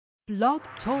Blog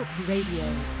Talk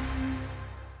Radio.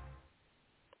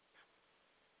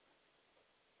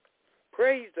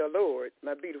 Praise the Lord,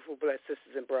 my beautiful, blessed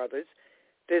sisters and brothers.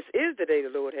 This is the day the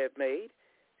Lord hath made,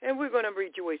 and we're going to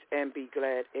rejoice and be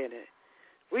glad in it.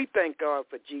 We thank God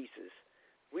for Jesus.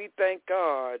 We thank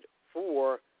God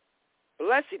for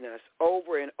blessing us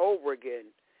over and over again.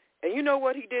 And you know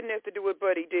what? He didn't have to do it,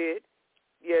 but he did.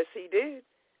 Yes, he did.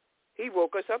 He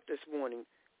woke us up this morning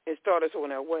and started us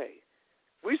on our way.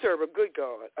 We serve a good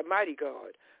God, a mighty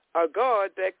God, a God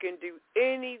that can do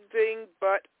anything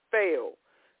but fail.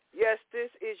 Yes, this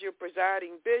is your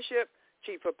presiding bishop,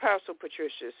 Chief Apostle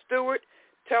Patricia Stewart.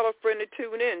 Tell a friend to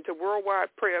tune in to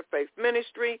Worldwide Prayer Faith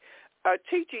Ministry, a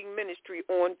teaching ministry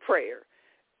on prayer.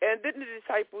 And didn't the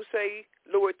disciples say,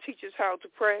 Lord, teach us how to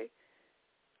pray?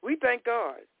 We thank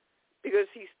God because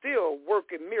he's still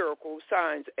working miracles,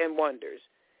 signs, and wonders.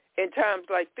 In times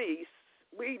like these,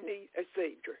 we need a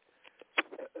Savior.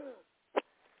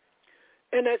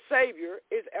 And that Savior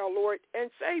is our Lord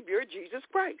and Savior, Jesus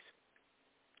Christ.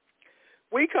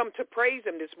 We come to praise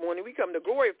him this morning. We come to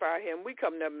glorify him. We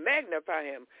come to magnify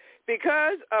him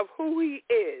because of who he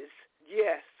is.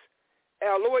 Yes,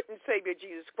 our Lord and Savior,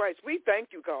 Jesus Christ. We thank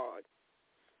you, God,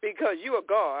 because you are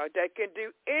God that can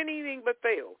do anything but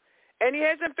fail. And he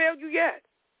hasn't failed you yet.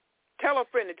 Tell a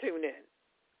friend to tune in.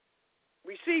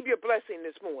 Receive your blessing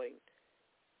this morning.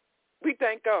 We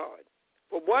thank God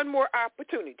for one more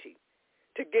opportunity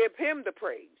to give him the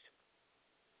praise.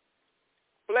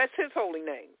 Bless his holy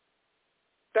name.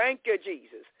 Thank you,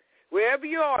 Jesus. Wherever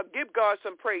you are, give God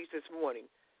some praise this morning.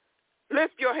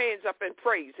 Lift your hands up and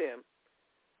praise him.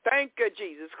 Thank you,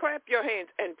 Jesus. Clap your hands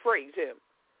and praise him.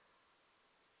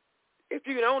 If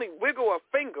you can only wiggle a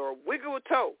finger or wiggle a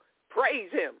toe,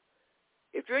 praise him.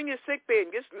 If you're in your sick bed,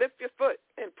 just lift your foot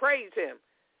and praise him.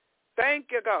 Thank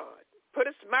you, God. Put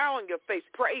a smile on your face.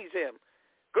 Praise him.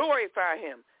 Glorify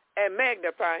him and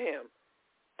magnify him.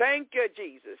 Thank you,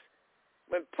 Jesus.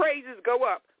 When praises go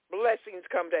up, blessings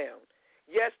come down.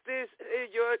 Yes, this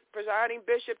is your presiding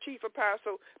bishop, Chief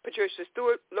Apostle Patricia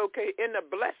Stewart, located in the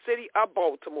blessed city of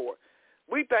Baltimore.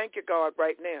 We thank you, God,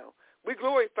 right now. We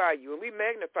glorify you and we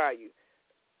magnify you.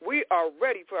 We are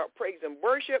ready for our praise and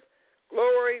worship.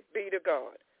 Glory be to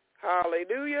God.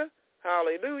 Hallelujah,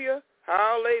 hallelujah,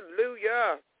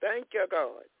 hallelujah. Thank you,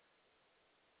 God.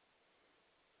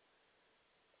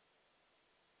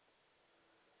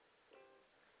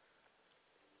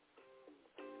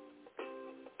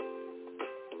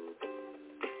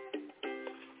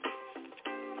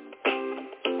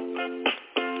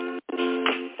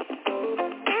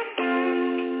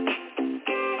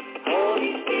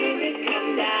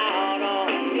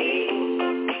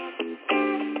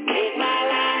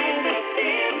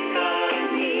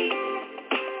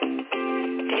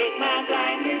 Take my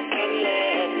life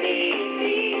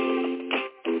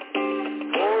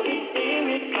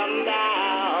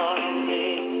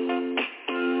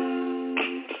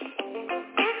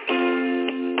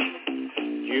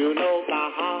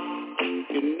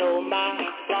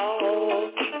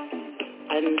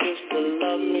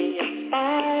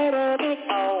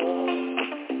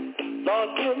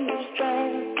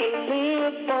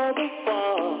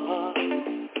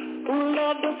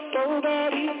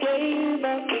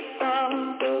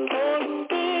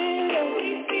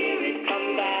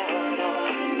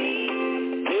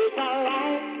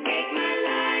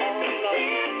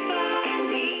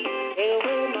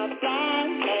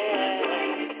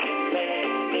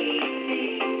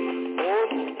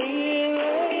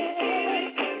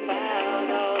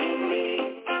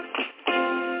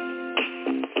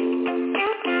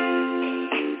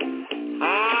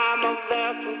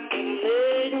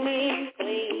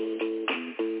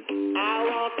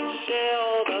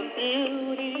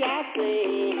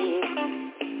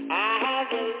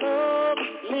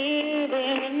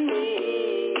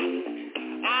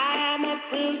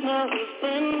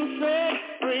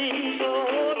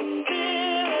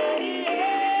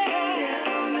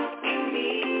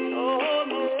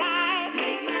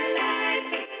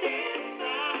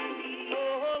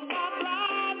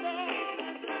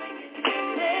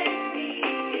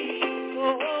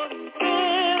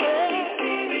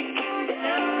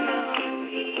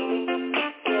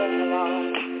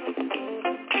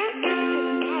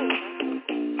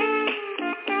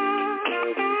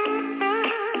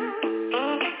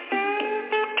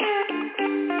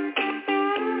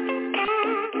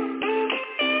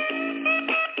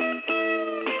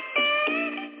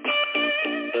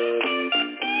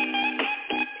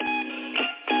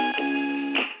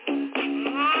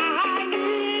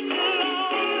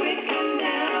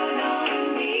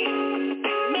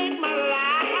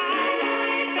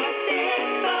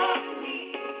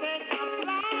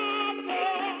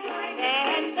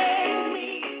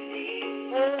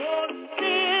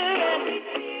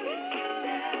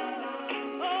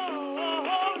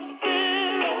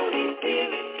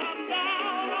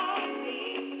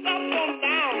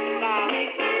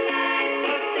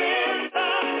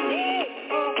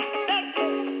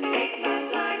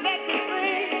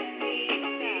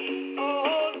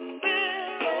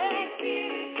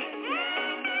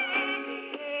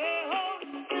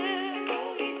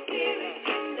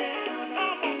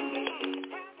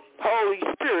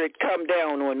Holy Spirit, come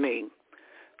down on me.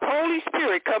 Holy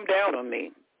Spirit, come down on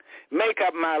me. Make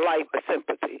up my life a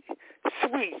sympathy.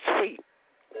 Sweet, sweet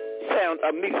sound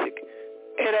of music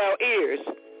in our ears.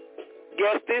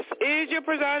 Yes, this is your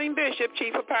presiding bishop,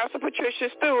 Chief Apostle Patricia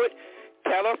Stewart.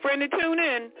 Tell a friend to tune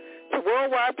in to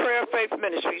Worldwide Prayer Faith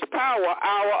Ministries Power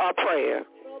Hour of Prayer.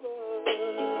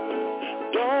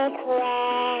 Don't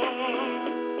cry.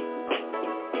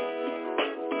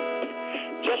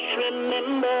 Just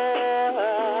remember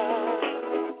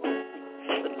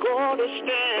that God is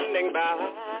standing by.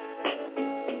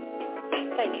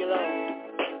 Thank you, Lord.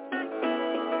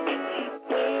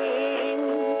 When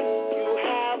you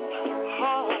have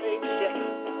heartaches,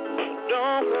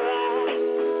 don't cry.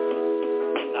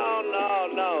 No, no,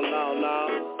 no, no, no.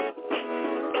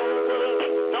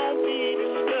 Don't be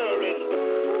discouraged.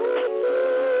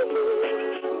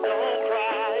 Don't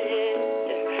cry,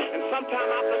 yeah. And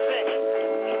sometimes I can say,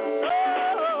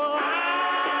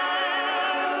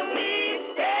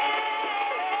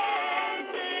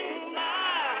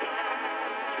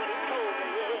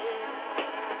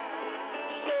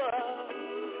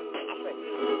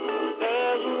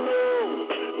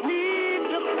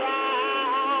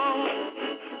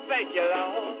 thank you,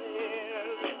 Lord.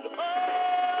 Oh,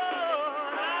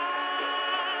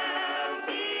 I'll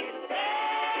be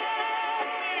standing.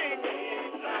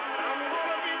 I'm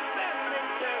gonna be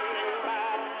standing by.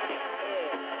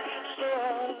 So,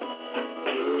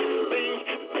 see,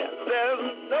 there's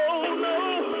no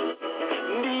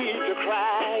need to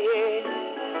cry. Yeah.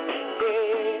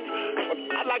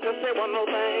 I'd like to say one more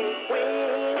thing. When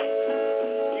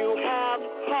you have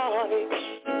heartaches,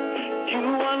 you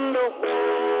wonder why.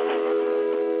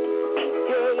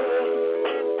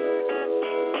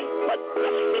 But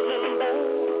just remember,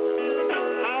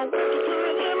 I want you to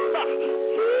remember,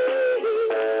 He's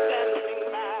standing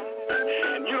by,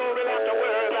 and you don't really have to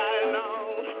worry about it now.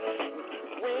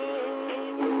 When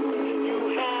you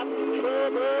have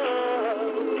trouble,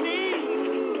 please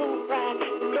don't cry,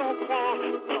 don't cry,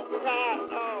 don't cry.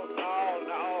 Oh, no,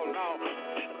 no, no.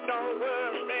 Don't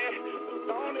worry,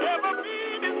 don't ever be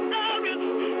discouraged.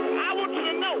 I want you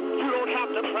to know you don't have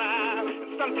to cry.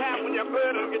 Sometimes when your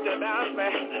burden gets you down,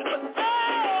 man. But oh,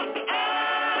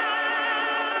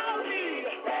 I'll be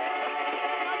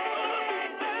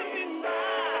standing by.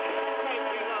 Thank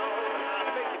you, Lord.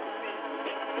 Thank you,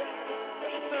 Jesus.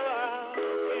 So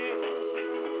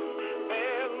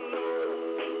there's no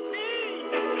need.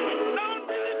 Don't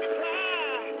really be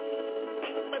crying.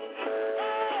 But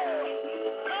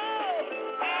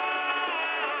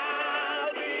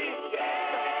I'll be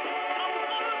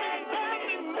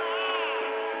standing by.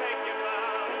 Thank you,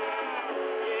 Lord.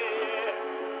 Yeah.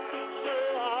 So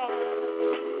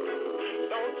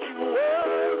don't you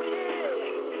worry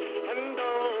and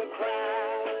don't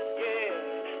cry. Yeah.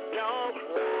 Don't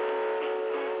cry.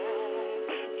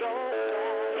 Don't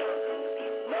cry.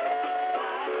 No.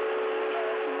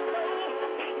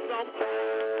 Don't cry.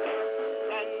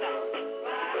 And no.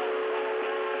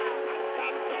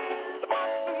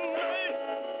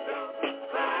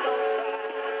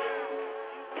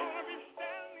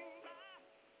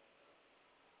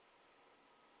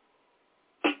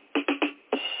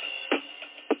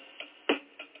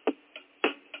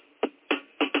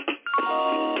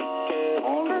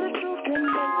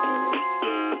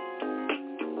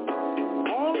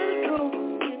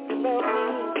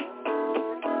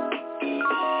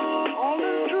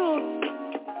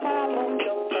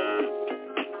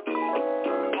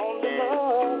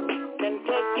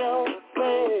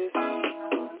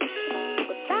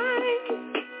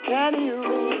 Can you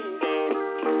read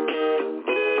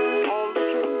on the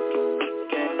truth?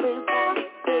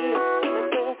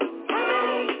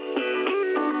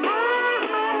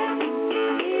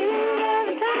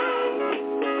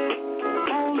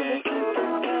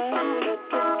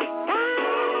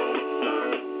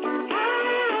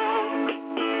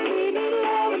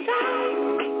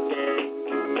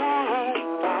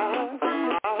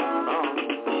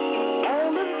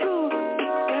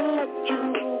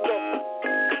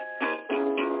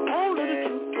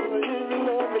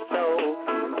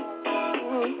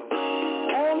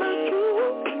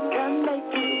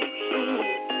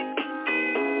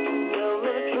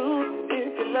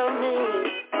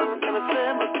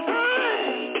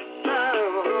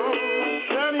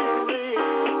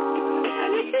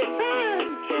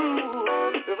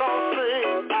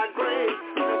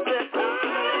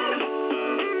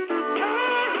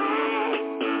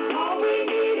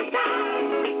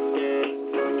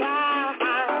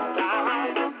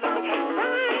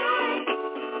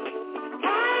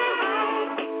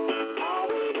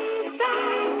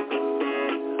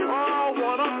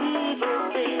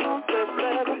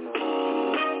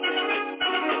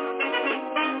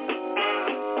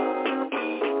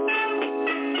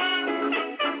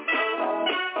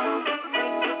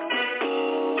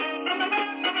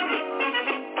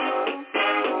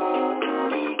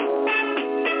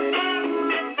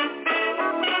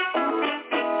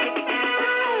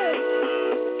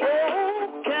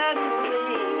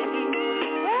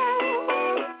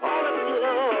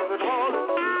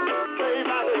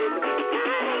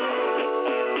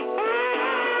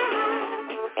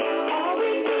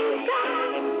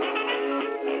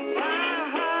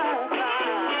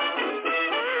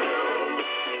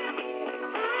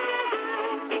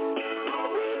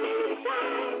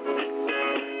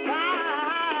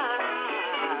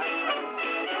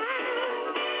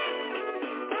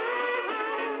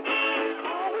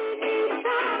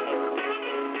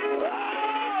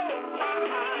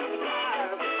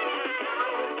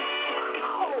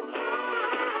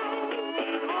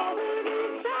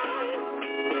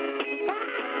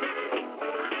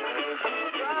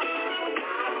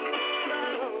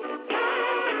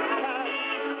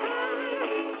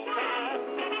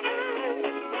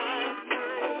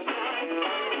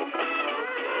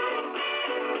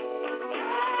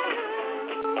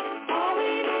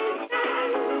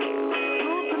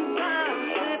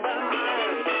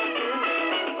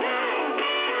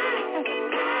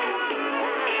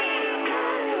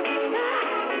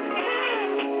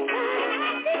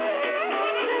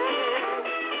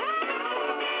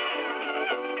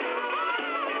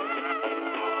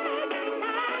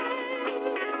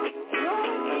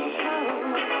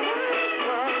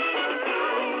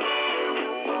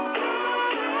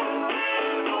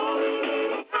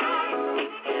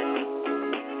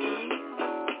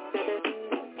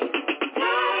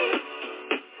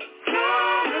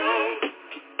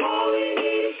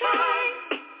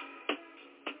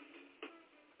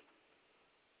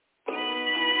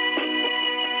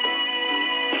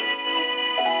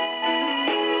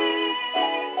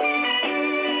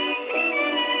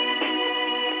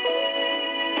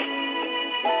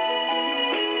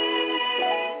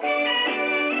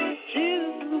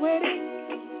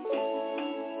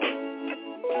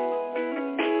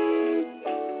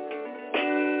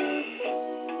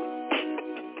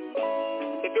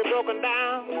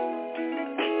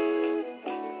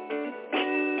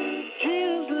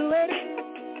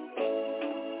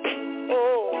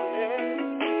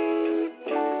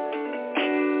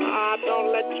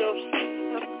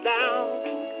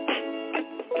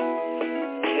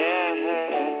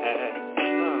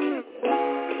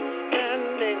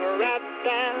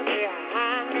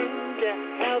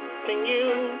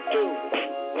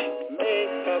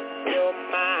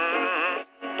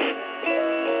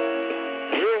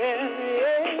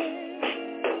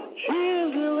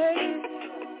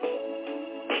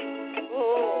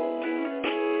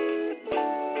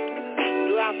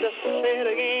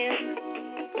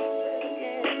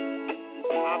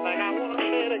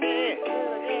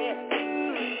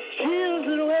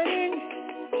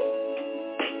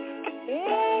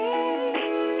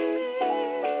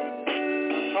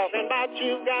 find out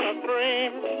you've got a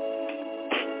friend.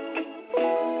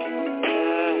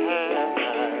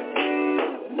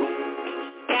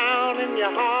 Down in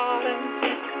your heart and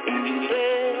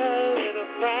say a little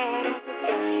prayer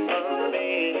for me.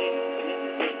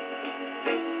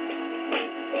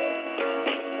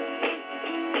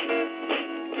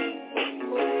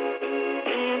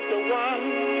 He's the one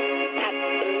that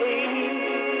believes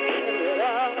in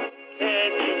love,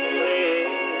 can't you say?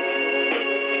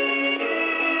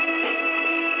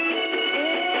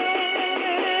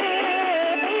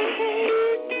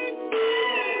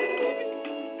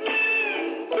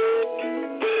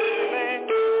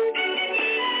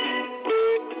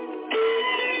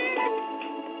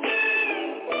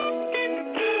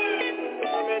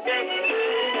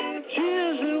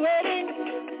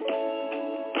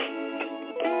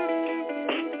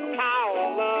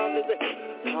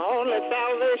 Only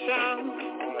salvation,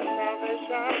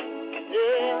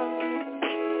 yeah,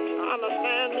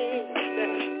 understand me,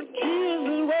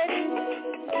 Jesus waiting,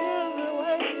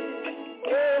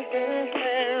 yeah,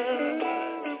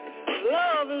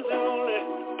 love is the only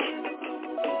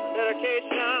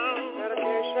dedication,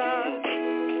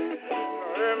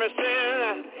 let me say,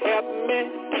 help me,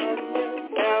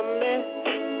 help me,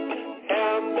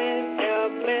 help me,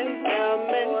 help me, help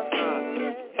me,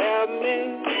 help me.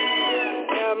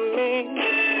 Help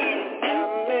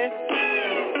me.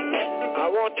 I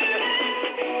want you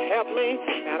to help me,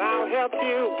 and I'll help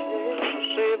you.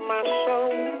 Save my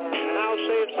soul, and I'll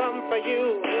save some for you.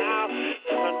 I'll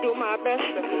do my best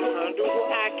to do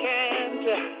what I can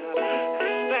to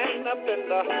stand up and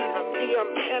be a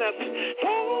menace.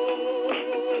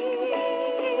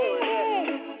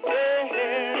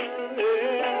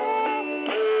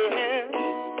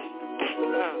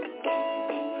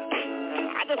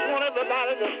 I just want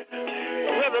everybody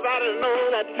to know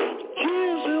that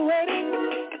Jesus is waiting.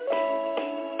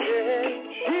 Yeah,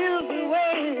 Jesus is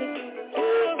waiting.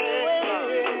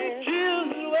 Jesus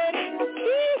is waiting.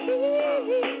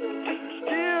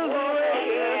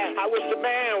 I wish the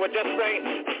band would just sing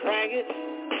it.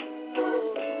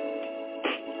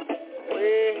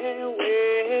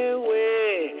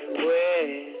 Way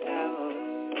down.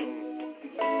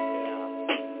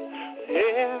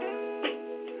 Yeah.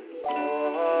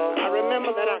 I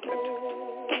remember that I could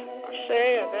say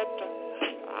that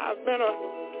I've been a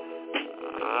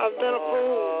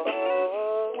fool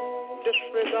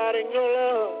disregarding your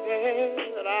love. Yeah,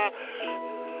 that I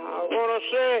want to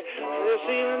say this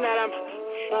evening that I'm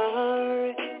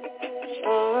sorry.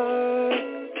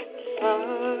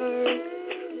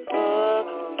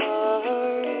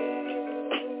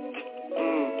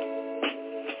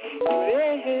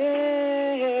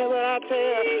 Yeah, but I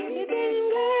tell you, you've been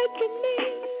good to me.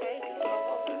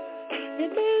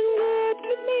 You've been good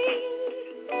to me.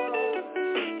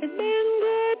 You've been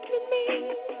good to me.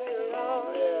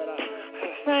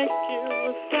 Thank you,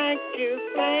 thank you,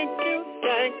 thank you,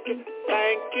 thank you,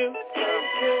 thank you, thank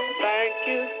you, thank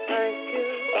you, thank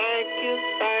you, thank you,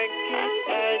 thank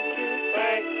you,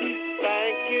 thank you,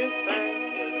 thank you,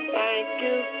 thank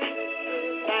you,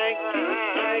 thank you,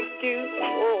 thank you,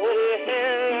 oh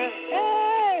yeah.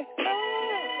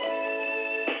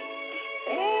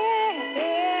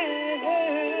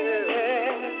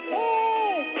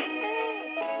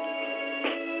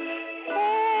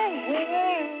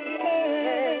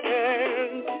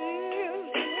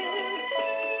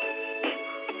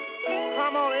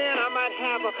 Come on in, I might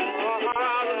have a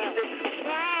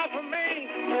try for me.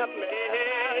 Help me.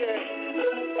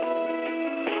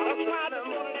 I'll try to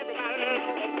move everybody.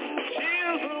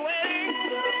 She's away.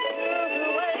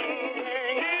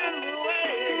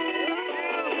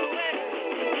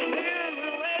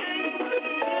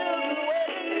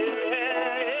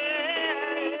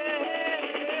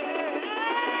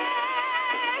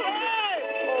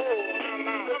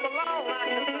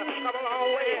 Come a long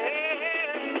way.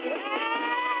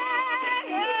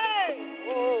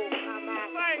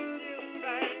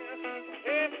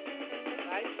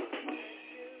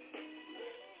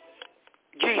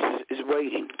 Jesus is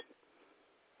waiting.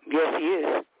 Yes, he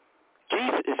is.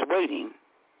 Jesus is waiting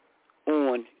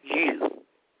on you.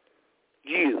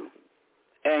 You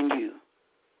and you.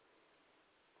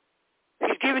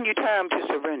 He's giving you time to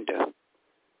surrender.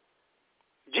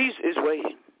 Jesus is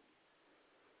waiting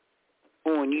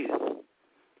on you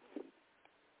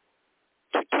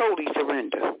to totally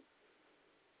surrender.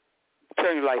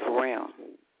 Turn your life around.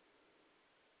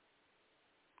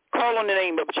 Call on the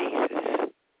name of Jesus.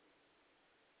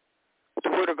 The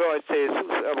word of God says,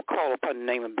 whosoever call upon the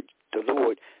name of the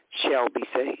Lord shall be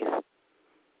saved.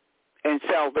 And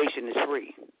salvation is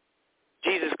free.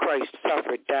 Jesus Christ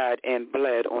suffered, died, and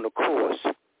bled on the cross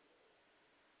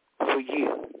for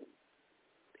you.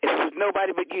 If it was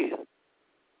nobody but you,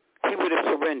 he would have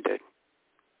surrendered.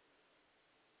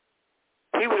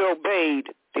 He would have obeyed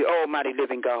the almighty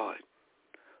living God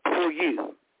for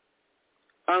you.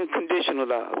 Unconditional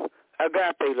love,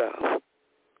 agape love.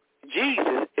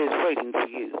 Jesus is waiting for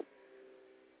you.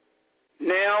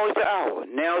 Now is the hour,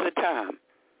 now is the time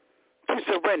to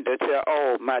surrender to the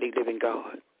almighty living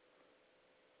God.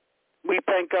 We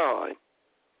thank God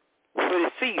for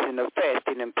the season of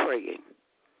fasting and praying.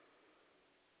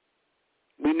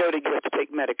 We know that you have to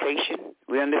take medication.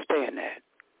 We understand that.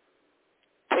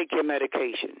 Take your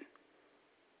medication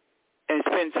and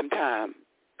spend some time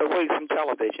away from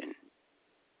television,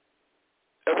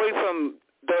 away from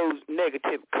those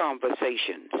negative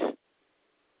conversations.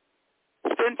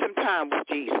 Spend some time with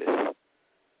Jesus.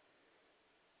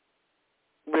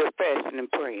 We're fasting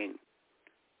and praying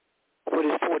for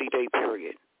this 40-day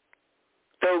period.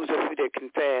 Those of you that can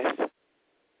fast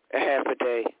a half a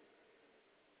day,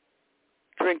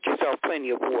 drink yourself plenty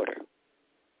of water,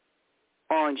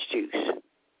 orange juice,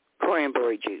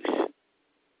 cranberry juice.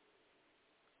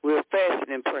 We're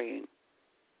fasting and praying.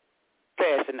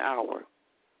 Fast an hour,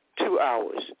 2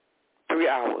 hours, 3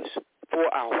 hours,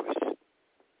 4 hours.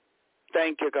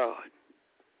 Thank you, God.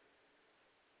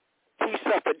 He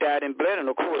suffered, died, and bled on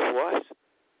the cross for us.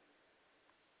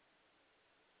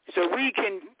 So we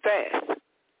can fast.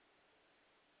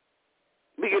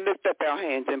 We can lift up our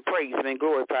hands and praise him and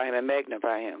glorify him and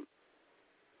magnify him.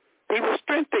 He will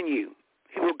strengthen you.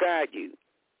 He will guide you.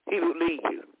 He will lead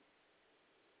you.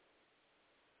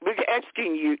 We're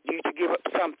asking you to give up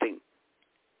something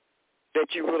that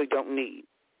you really don't need.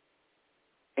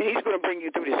 And he's going to bring you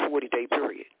through this 40-day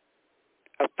period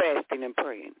of fasting and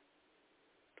praying.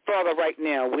 Father, right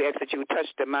now, we ask that you touch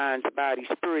the minds, bodies,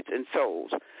 spirits, and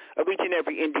souls of each and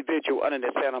every individual under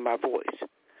the sound of my voice.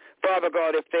 Father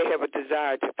God, if they have a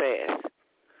desire to fast,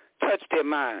 touch their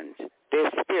minds,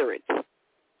 their spirits,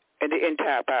 and the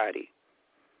entire body.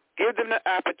 Give them the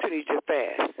opportunity to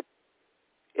fast,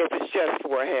 if it's just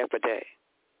for a half a day,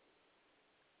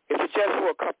 if it's just for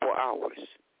a couple hours.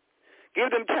 Give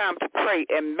them time to pray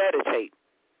and meditate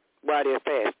while they're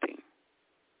fasting.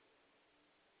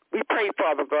 We pray,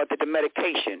 Father God, that the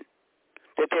medication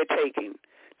that they're taking,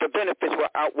 the benefits will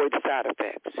outweigh the side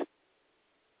effects.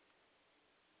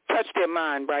 Touch their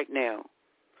mind right now.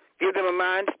 Give them a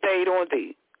mind stayed on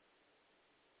thee.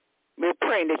 We're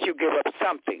praying that you give up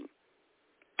something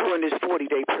during this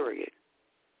 40-day period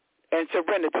and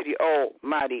surrender to the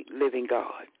almighty living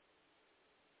God.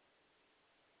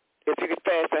 If you could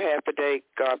fast a half a day,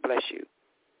 God bless you.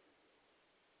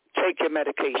 Take your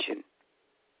medication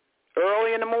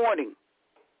early in the morning.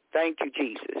 Thank you,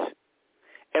 Jesus.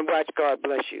 And watch God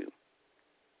bless you.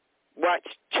 Watch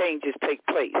changes take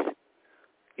place.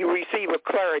 You receive a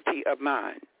clarity of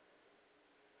mind.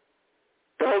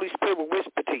 The Holy Spirit will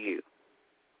whisper to you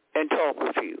and talk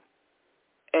with you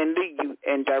and lead you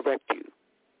and direct you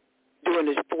during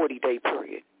this 40-day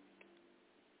period.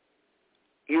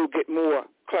 You'll get more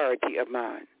clarity of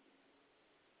mind.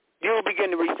 You'll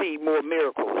begin to receive more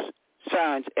miracles,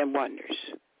 signs, and wonders.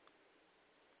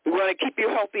 We want to keep you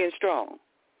healthy and strong.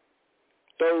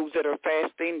 Those that are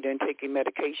fasting and taking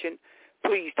medication,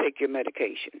 please take your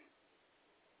medication.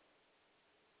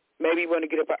 Maybe you want to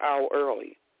get up an hour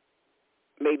early.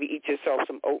 Maybe eat yourself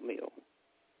some oatmeal.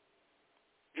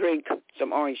 Drink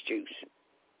some orange juice.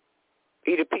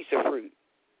 Eat a piece of fruit.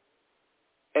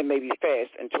 And maybe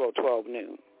fast until 12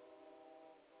 noon.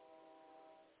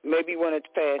 Maybe you want to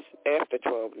fast after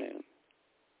 12 noon.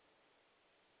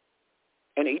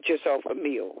 And eat yourself a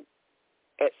meal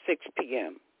at 6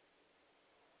 p.m.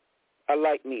 A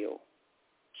light meal,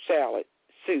 salad,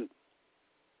 soup.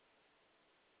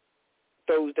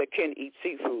 Those that can eat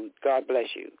seafood, God bless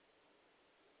you.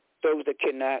 Those that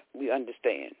cannot, we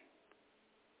understand.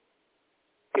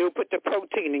 He'll put the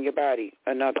protein in your body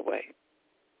another way.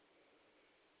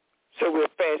 So we're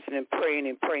fasting and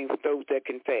praying for those that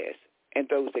can fast. And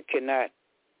those that cannot,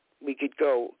 we could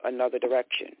go another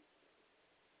direction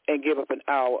and give up an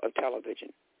hour of television,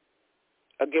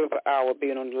 or give up an hour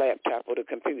being on the laptop or the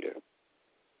computer,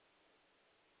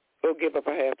 or give up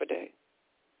a half a day.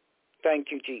 Thank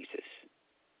you, Jesus.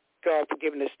 God, for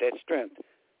giving us that strength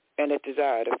and that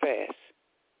desire to fast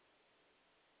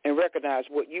and recognize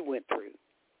what you went through.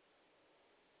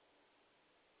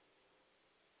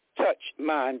 Touch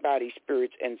mind, body,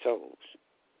 spirits, and souls.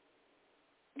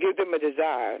 Give them a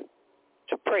desire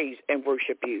to praise and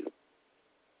worship you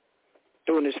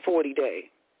during this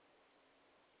 40-day.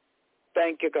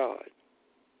 Thank you, God.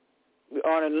 We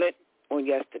honored Lent on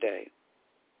yesterday,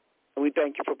 and we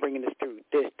thank you for bringing us through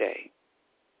this day.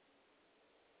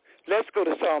 Let's go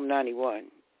to Psalm 91.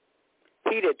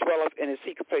 He that dwelleth in the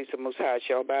secret place of the Most High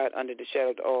shall abide under the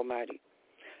shadow of the Almighty.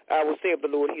 I will say of the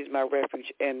Lord, he is my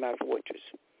refuge and my fortress.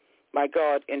 My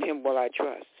God, in him will I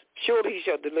trust. Surely he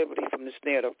shall deliver thee from the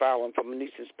snare of the fowler and from the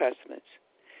nuisance pestilence.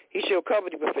 He shall cover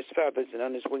thee with his feathers, and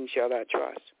on his wings shall thou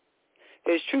trust.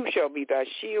 His truth shall be thy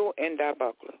shield and thy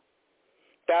buckler.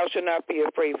 Thou shalt not be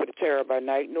afraid for the terror by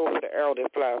night, nor for the arrow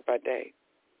that flieth by day,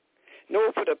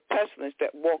 nor for the pestilence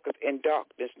that walketh in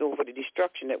darkness, nor for the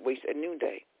destruction that wastes at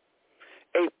noonday.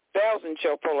 8,000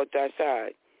 shall fall at thy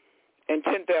side, and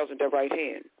 10,000 at thy right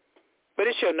hand, but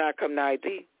it shall not come nigh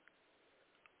thee.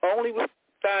 Only with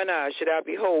thine eyes shalt thou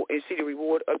behold and see the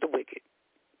reward of the wicked.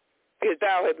 Because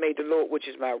thou hast made the Lord, which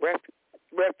is my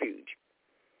refuge,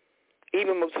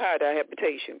 even Most High thy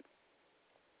habitation.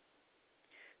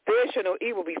 There shall no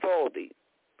evil befall thee,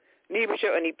 neither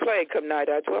shall any plague come nigh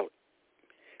thy dwelling.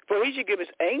 For he shall give his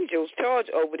angels charge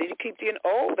over thee to keep thee in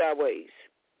all thy ways.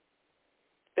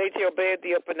 They shall bear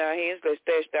thee up in thy hands, lest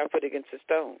dash thy foot against a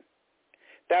stone.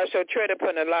 Thou shalt tread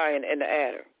upon the lion and the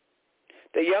adder.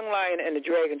 The young lion and the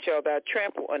dragon shall thou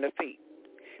trample under feet.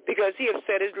 Because he hath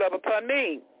set his love upon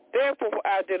me, therefore will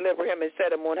I deliver him and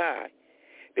set him on high.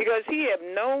 Because he hath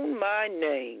known my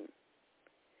name.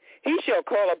 He shall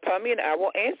call upon me, and I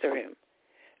will answer him.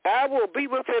 I will be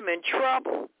with him in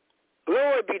trouble.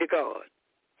 Glory be to God.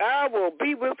 I will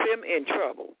be with him in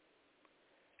trouble.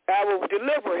 I will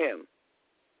deliver him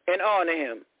and honor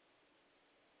him.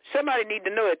 Somebody need to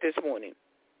know it this morning,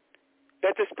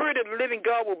 that the Spirit of the living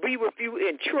God will be with you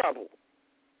in trouble.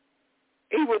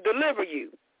 He will deliver you.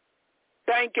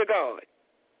 Thank you, God.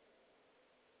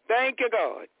 Thank you,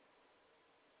 God.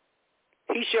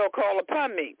 He shall call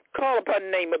upon me. Call upon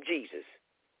the name of Jesus.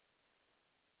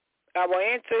 I will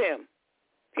answer him.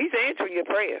 He's answering your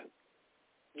prayer.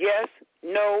 Yes,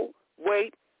 no,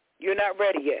 wait, you're not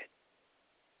ready yet.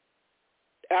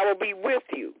 I will be with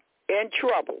you in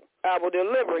trouble. I will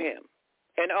deliver him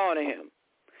and honor him.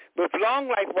 With long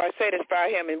life will I satisfy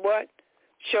him and what?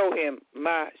 Show him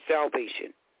my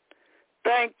salvation.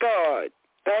 Thank God.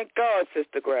 Thank God,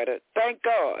 Sister Greta. Thank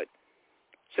God,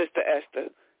 Sister Esther.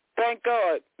 Thank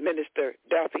God, Minister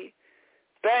Duffy.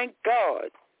 Thank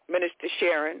God, Minister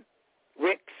Sharon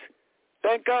Ricks.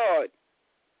 Thank God,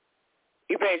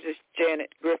 Evangelist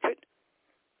Janet Griffith.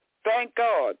 Thank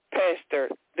God, Pastor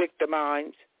Victor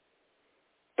Mines.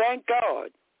 Thank God.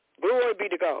 Glory be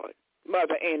to God,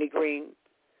 Mother Annie Green.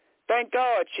 Thank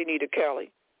God, Shanita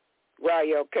Kelly,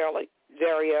 Rael Kelly,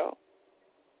 Zariel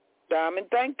Diamond.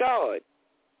 Thank God,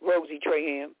 Rosie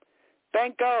Traham.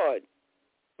 Thank God,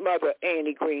 Mother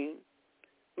Annie Green,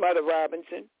 Mother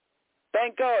Robinson.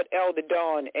 Thank God, Elder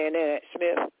Dawn and Annette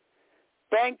Smith.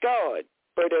 Thank God,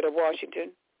 Bernetta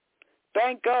Washington.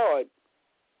 Thank God,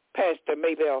 Pastor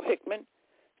Maybelle Hickman.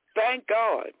 Thank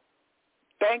God.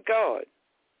 Thank God.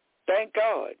 Thank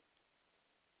God,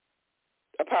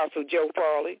 Apostle Joe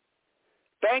Farley.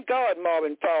 Thank God,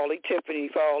 Marvin Farley, Tiffany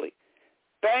Farley.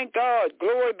 Thank God.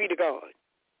 Glory be to God.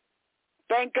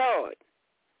 Thank God.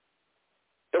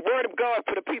 The word of God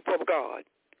for the people of God.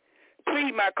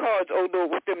 Plead my cause, O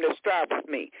Lord, with them that strive with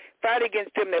me. Fight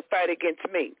against them that fight against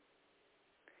me.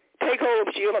 Take hold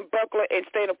of shield and buckler and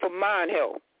stand up for mine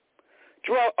help.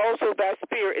 Draw also thy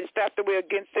spear and stop the way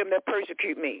against them that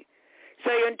persecute me.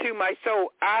 Say unto my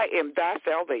soul, I am thy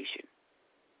salvation.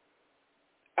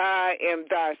 I am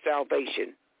thy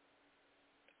salvation.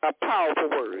 A powerful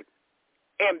word.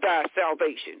 Am thy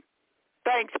salvation.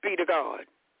 Thanks be to God.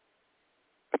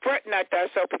 Fret not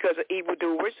thyself because of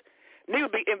evildoers, neither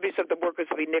be envious of the workers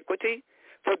of iniquity,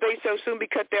 for they shall soon be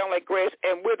cut down like grass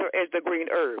and wither as the green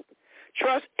herb.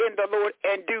 Trust in the Lord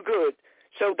and do good,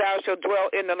 so thou shalt dwell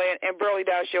in the land, and verily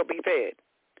thou shalt be fed.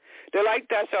 Delight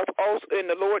thyself also in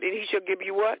the Lord, and he shall give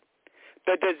you what?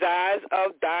 The desires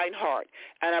of thine heart.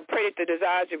 And I pray that the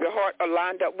desires of your heart are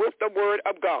lined up with the word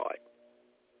of God.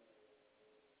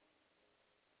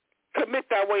 Commit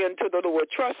thy way unto the Lord.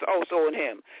 Trust also in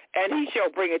him, and he shall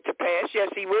bring it to pass. Yes,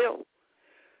 he will.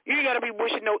 You ain't got to be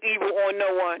wishing no evil on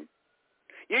no one.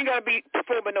 You ain't got to be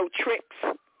performing no tricks,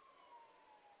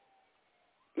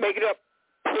 making up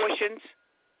portions.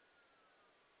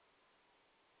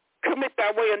 Commit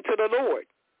thy way unto the Lord.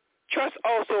 Trust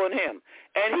also in him,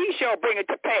 and he shall bring it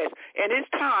to pass in his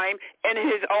time and in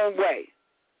his own way.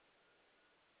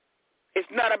 It's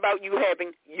not about you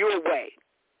having your way.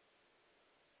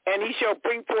 And he shall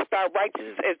bring forth thy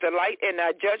righteousness as the light and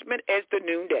thy judgment as the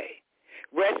noonday.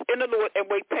 Rest in the Lord and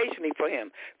wait patiently for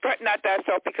him. Fret not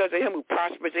thyself because of him who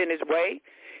prospers in his way,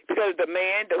 because of the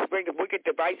man that bringeth wicked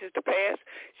devices to pass.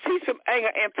 Cease from anger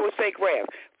and forsake wrath.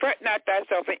 Fret not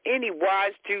thyself in any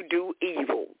wise to do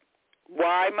evil.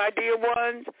 Why, my dear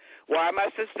ones? Why, my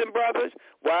sisters and brothers?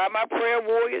 Why, my prayer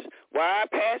warriors? Why,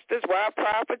 pastors? Why,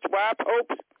 prophets? Why,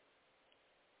 popes?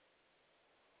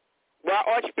 Why,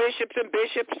 archbishops and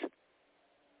bishops?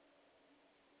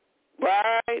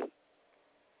 Why,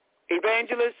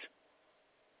 evangelists?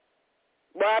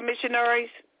 Why, missionaries?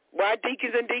 Why,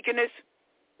 deacons and deaconess?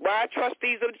 Why,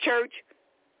 trustees of the church?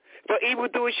 For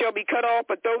evildoers shall be cut off,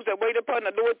 but those that wait upon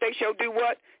the Lord, they shall do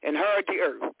what? Inherit the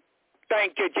earth.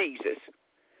 Thank you, Jesus.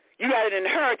 You got an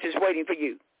inheritance waiting for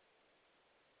you.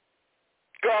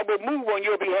 God will move on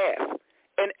your behalf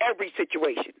in every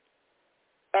situation.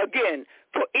 Again,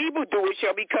 for evildoers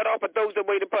shall be cut off, but those that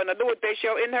wait upon the Lord, they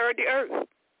shall inherit the earth.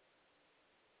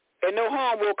 And no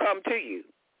harm will come to you.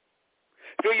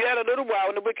 For yet a little while,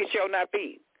 and the wicked shall not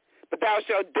be. But thou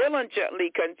shalt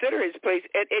diligently consider his place,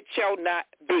 and it shall not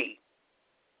be.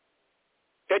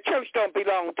 The church don't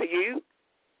belong to you.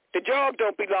 The job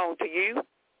don't belong to you.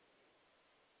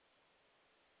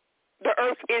 The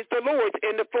earth is the Lord's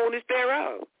and the fullness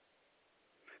thereof.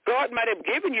 God might have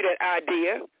given you that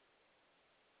idea,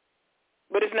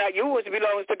 but it's not yours. It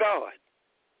belongs to God.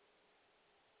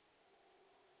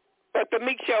 But the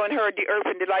meek shall inherit the earth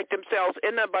and delight themselves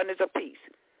in the abundance of peace.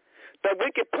 The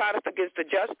wicked plotteth against the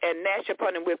just and gnash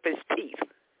upon him with his teeth.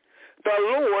 The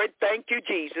Lord, thank you,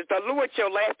 Jesus, the Lord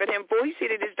shall laugh at him, for he see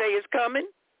that his day is coming.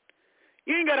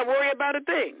 You ain't got to worry about a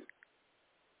thing.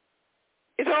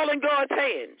 It's all in God's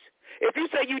hands. If you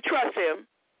say you trust him,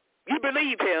 you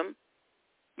believe him,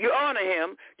 you honor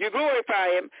him, you glorify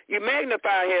him, you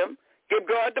magnify him, give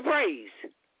God the praise.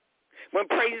 When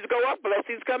praises go up,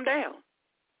 blessings come down.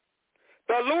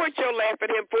 The Lord shall laugh at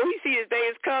him, for he see his day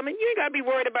is coming. You ain't got to be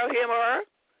worried about him or her.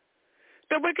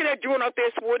 The wicked have drawn out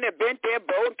their sword and have bent their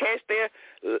bow and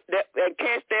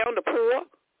cast down the poor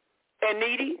and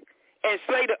needy and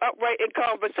slay the upright in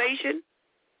conversation.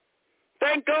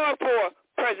 Thank God for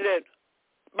President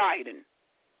Biden,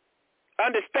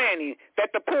 understanding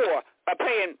that the poor are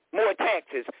paying more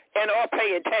taxes and are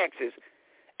paying taxes,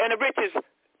 and the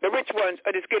rich ones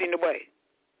are just getting away.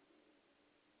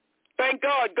 Thank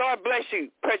God. God bless you,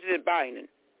 President Biden,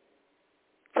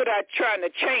 for not trying to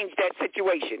change that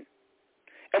situation.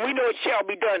 And we know it shall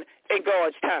be done in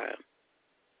God's time.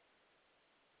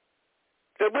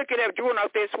 The wicked have drawn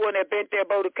out their sword and have bent their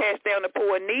bow to cast down the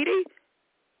poor and needy,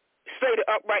 slay the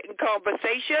upright in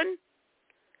conversation.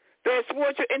 Their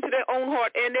swords shall enter their own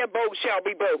heart, and their bows shall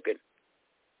be broken.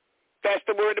 That's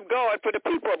the word of God for the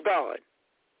people of God.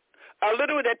 A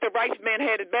little that the righteous man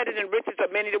had is better than riches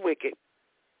of many the wicked.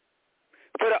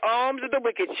 For the arms of the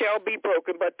wicked shall be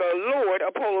broken, but the Lord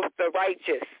upholds the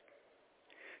righteous.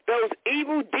 Those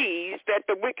evil deeds that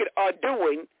the wicked are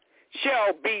doing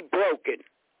shall be broken.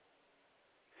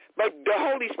 But the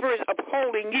Holy Spirit is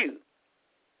upholding you,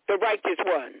 the righteous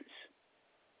ones.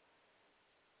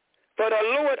 For the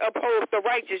Lord upholds the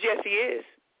righteous, yes he is,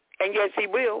 and yes he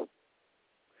will.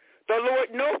 The Lord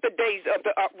knows the days of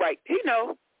the upright. He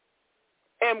knows.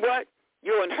 And what?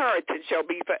 Your inheritance shall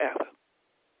be forever.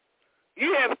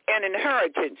 You have an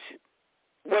inheritance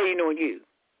waiting on you.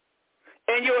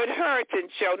 And your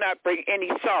inheritance shall not bring any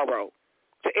sorrow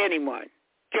to anyone,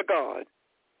 to God.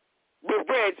 We've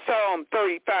read Psalm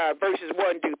 35, verses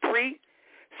 1 through 3,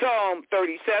 Psalm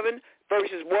 37,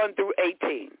 verses 1 through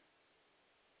 18.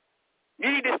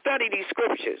 You need to study these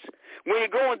scriptures when you're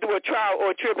going through a trial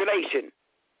or a tribulation.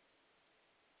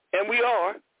 And we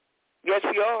are. Yes,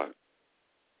 we are.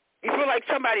 You feel like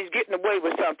somebody's getting away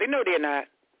with something. No, they're not.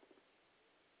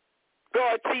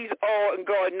 God sees all and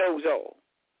God knows all.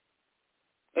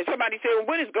 And somebody said, well,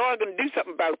 when is God going to do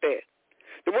something about that?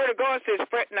 The word of God says,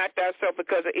 fret not thyself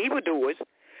because of evildoers,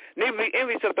 neither be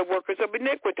envious of the workers of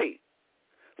iniquity.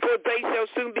 For they shall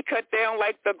soon be cut down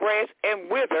like the grass and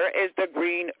wither as the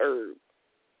green herb.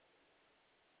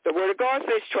 The word of God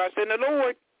says, trust in the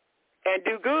Lord and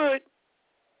do good.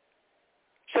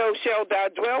 So shall thou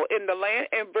dwell in the land,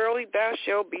 and verily thou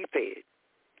shalt be fed.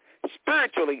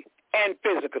 Spiritually and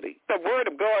physically, the word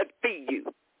of God feed you.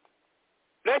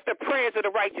 Let the prayers of the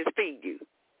righteous feed you.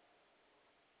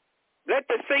 Let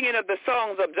the singing of the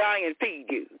songs of Zion feed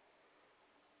you.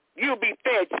 You'll be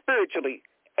fed spiritually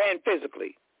and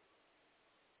physically.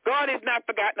 God has not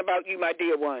forgotten about you, my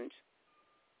dear ones.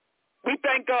 We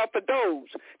thank God for those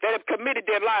that have committed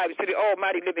their lives to the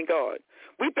almighty living God.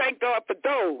 We thank God for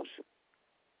those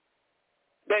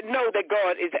that know that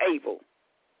God is able.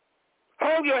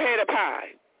 Hold your head up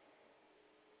high.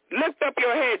 Lift up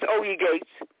your heads, O ye gates.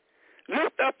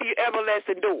 Lift up ye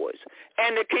everlasting doors,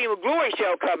 and the King of glory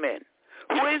shall come in.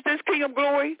 Who is this King of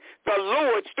glory? The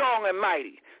Lord strong and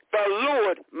mighty, the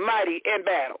Lord mighty in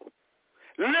battle.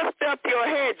 Lift up your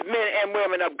heads, men and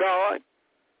women of God.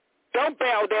 Don't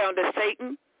bow down to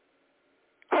Satan.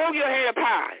 Hold your head up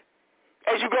high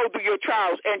as you go through your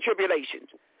trials and tribulations.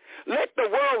 Let the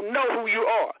world know who you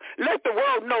are. Let the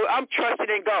world know I'm trusting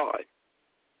in God.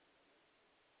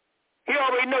 He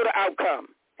already know the outcome.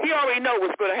 He already know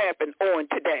what's going to happen on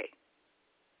today,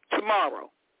 tomorrow,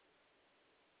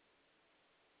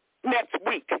 next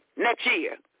week, next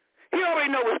year. He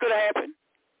already know what's going to happen.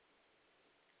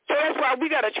 So that's why we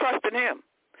got to trust in him.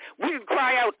 We can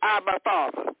cry out, Abba,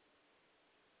 Father,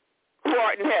 who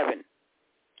art in heaven,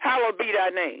 hallowed be thy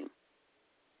name.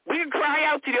 We can cry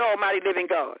out to the almighty living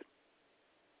God.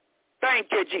 Thank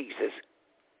you, Jesus.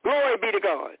 Glory be to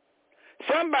God.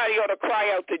 Somebody ought to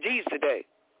cry out to Jesus today,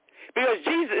 because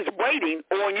Jesus is waiting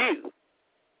on you.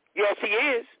 Yes, he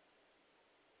is.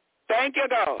 Thank you,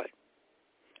 God.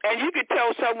 And you could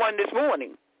tell someone this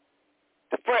morning,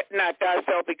 fret not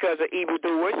thyself because of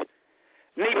evildoers,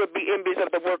 neither be envious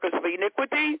of the workers of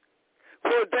iniquity,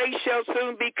 for they shall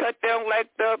soon be cut down like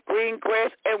the green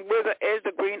grass and wither as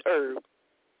the green herb.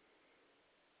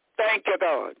 Thank you,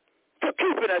 God, for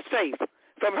keeping us safe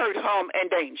from hurt, harm, and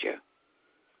danger.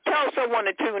 Tell someone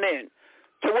to tune in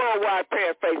to Worldwide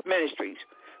Prayer Faith Ministries,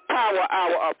 Power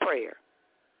Hour of Prayer,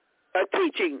 a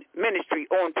teaching ministry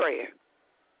on prayer.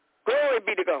 Glory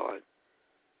be to God.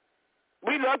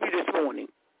 We love you this morning.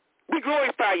 We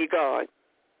glorify you, God.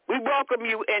 We welcome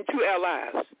you into our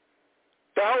lives.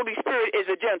 The Holy Spirit is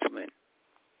a gentleman.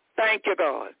 Thank you,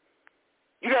 God.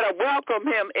 You got to welcome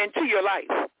him into your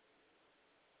life.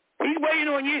 He's waiting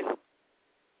on you.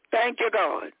 Thank you,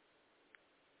 God.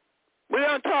 We're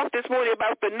going to talk this morning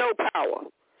about the no power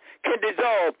can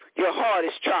dissolve your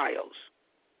hardest trials.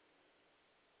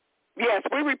 Yes,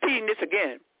 we're repeating this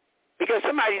again because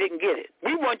somebody didn't get it.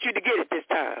 We want you to get it this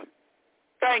time.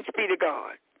 Thanks be to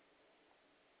God.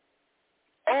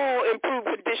 All improved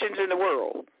conditions in the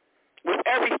world, with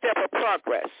every step of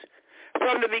progress,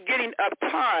 from the beginning of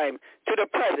time to the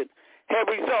present, have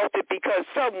resulted because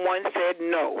someone said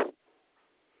no.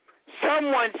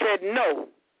 Someone said no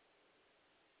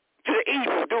to the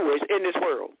evildoers in this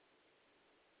world.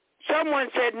 Someone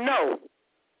said no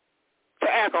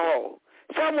to alcohol.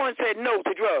 Someone said no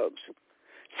to drugs.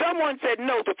 Someone said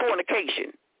no to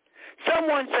fornication.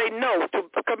 Someone said no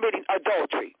to committing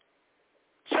adultery.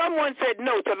 Someone said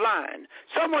no to lying.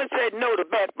 Someone said no to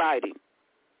backbiting.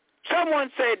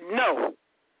 Someone said no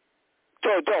to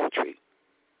adultery.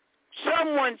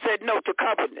 Someone said no to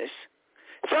covetousness.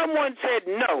 Someone said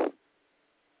no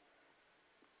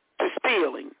to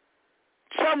stealing.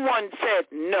 Someone said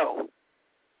no.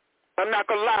 I'm not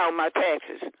going to lie on my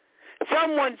taxes.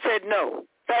 Someone said no.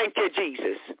 Thank you,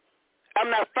 Jesus. I'm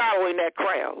not following that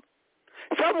crowd.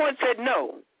 Someone said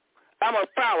no. I'm a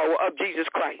follower of Jesus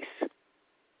Christ.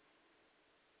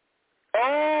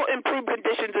 All improved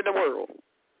conditions in the world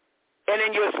and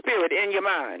in your spirit, in your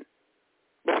mind,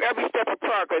 with every step of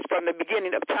progress from the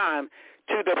beginning of time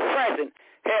to the present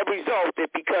have resulted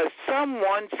because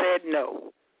someone said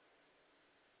no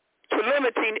to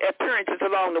limiting appearances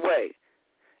along the way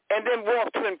and then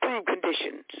walk to improved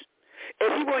conditions.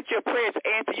 If you want your prayers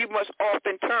answered, you must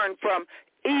often turn from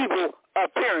evil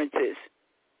appearances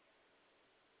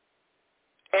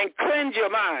and cleanse your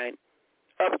mind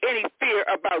of any fear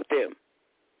about them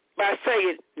by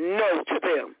saying no to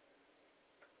them.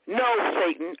 No,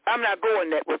 Satan, I'm not going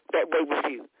that way with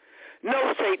you.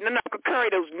 No, Satan, I'm not going to carry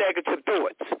those negative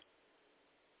thoughts.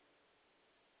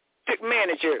 District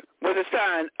manager was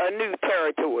assigned a new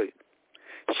territory.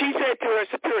 She said to her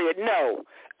superior, no,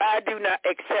 I do not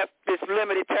accept this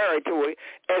limited territory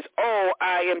as all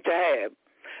I am to have.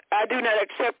 I do not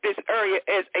accept this area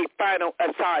as a final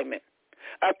assignment.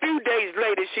 A few days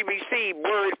later, she received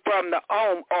word from the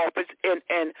home office in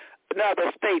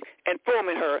another state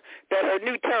informing her that her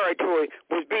new territory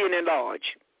was being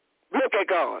enlarged. Look at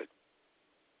God.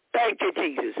 Thank you,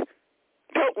 Jesus.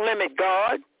 Don't limit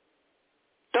God.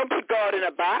 Don't put God in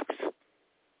a box.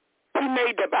 He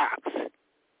made the box.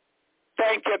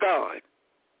 Thank you, God.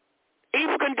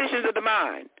 Evil conditions of the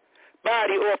mind,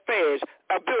 body, or affairs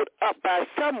are built up by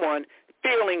someone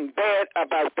feeling bad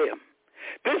about them.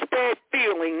 This bad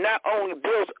feeling not only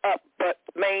builds up but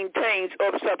maintains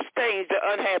or sustains the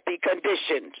unhappy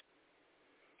conditions.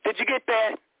 Did you get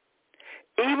that?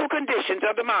 Evil conditions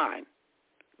of the mind,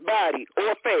 body,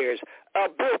 or affairs are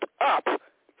built up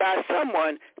by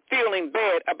someone feeling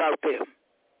bad about them.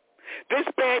 This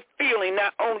bad feeling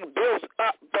not only builds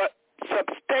up but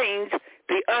sustains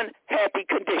the unhappy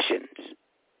conditions.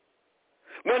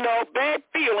 When all bad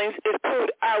feelings is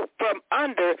pulled out from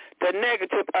under the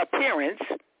negative appearance,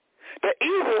 the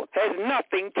evil has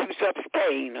nothing to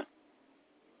sustain.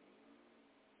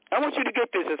 I want you to get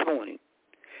this morning.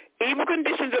 Evil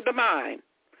conditions of the mind,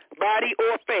 body,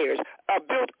 or affairs are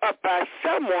built up by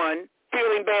someone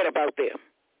feeling bad about them.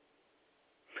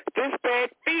 This bad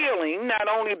feeling not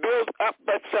only builds up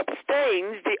but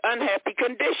sustains the unhappy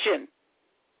condition.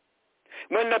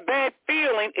 When the bad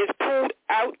feeling is pulled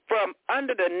out from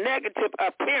under the negative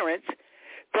appearance,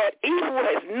 that evil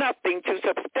has nothing to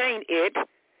sustain it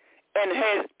and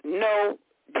has no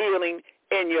dealing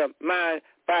in your mind,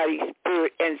 body,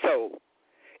 spirit, and soul.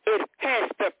 It has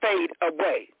to fade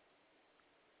away.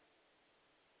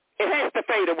 It has to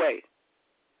fade away.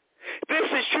 This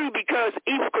is true because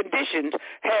evil conditions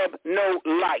have no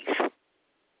life.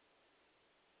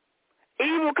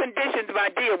 Evil conditions, my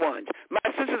dear ones,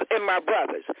 my sisters and my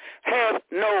brothers, have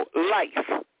no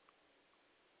life,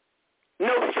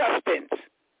 no substance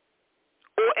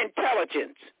or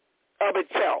intelligence of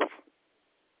itself.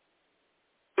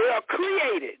 They are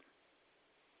created.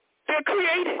 They're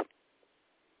created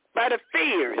by the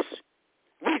fears,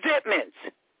 resentments,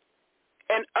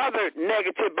 and other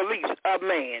negative beliefs of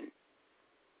man.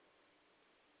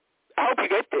 I hope you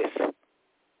get this.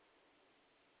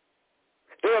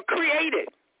 They are created.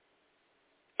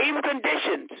 Evil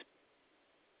conditions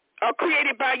are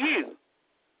created by you.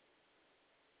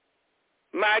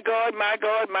 My God, my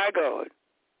God, my God.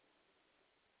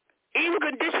 Evil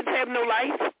conditions have no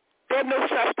life. They have no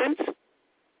substance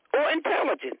or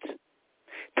intelligence.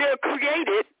 They are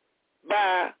created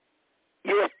by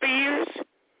your fears,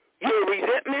 your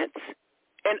resentments,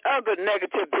 and other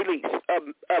negative beliefs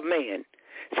of man.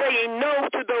 Saying no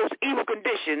to those evil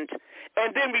conditions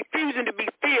and then refusing to be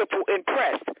fearful,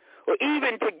 impressed, or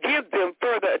even to give them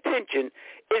further attention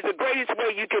is the greatest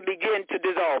way you can begin to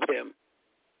dissolve them.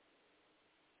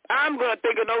 I'm going to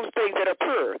think of those things that are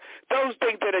pure, those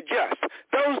things that are just,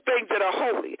 those things that are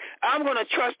holy. I'm going to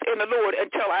trust in the Lord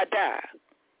until I die.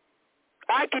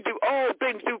 I can do all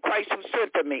things through Christ who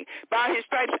strengthened me. By his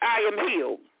stripes I am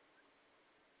healed.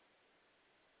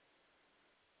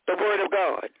 The word of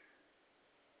God.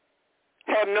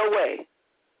 Have no way.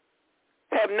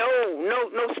 Have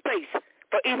no space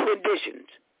for evil conditions.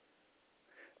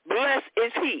 Blessed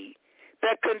is he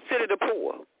that consider the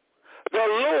poor. The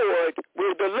Lord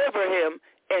will deliver him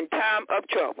in time of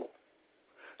trouble.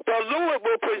 The Lord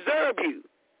will preserve you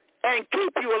and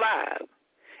keep you alive.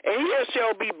 And he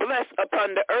shall be blessed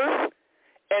upon the earth,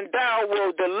 and thou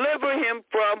wilt deliver him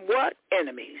from what?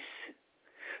 Enemies.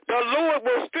 The Lord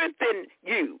will strengthen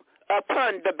you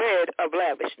upon the bed of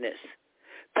lavishness.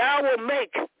 Thou wilt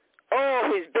make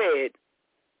all his bed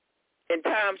in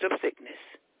times of sickness.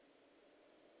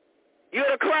 You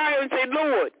ought to cry and say,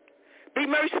 Lord, be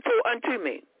merciful unto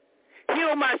me.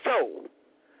 Heal my soul,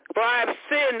 for I have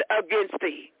sinned against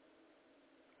thee.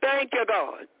 Thank you,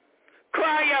 God.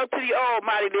 Cry out to the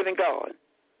almighty living God.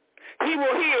 He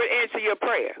will hear and answer your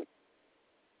prayer.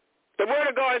 The word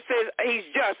of God says he's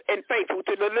just and faithful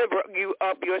to deliver you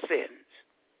of your sins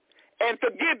and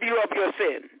forgive you of your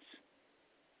sins.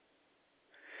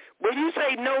 When you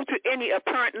say no to any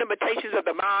apparent limitations of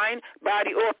the mind,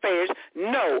 body, or affairs,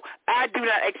 no, I do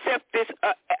not accept this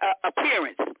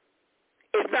appearance.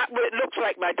 It's not what it looks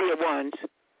like, my dear ones.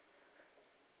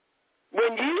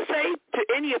 When you say to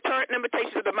any apparent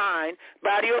limitations of the mind,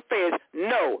 body, or affairs,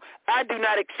 no, I do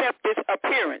not accept this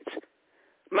appearance.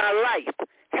 My life,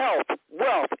 health,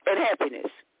 wealth, and happiness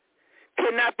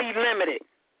cannot be limited.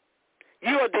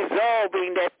 You are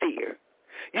dissolving that fear.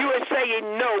 You are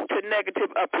saying no to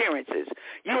negative appearances.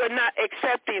 You are not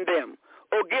accepting them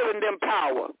or giving them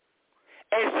power.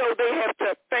 And so they have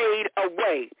to fade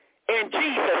away in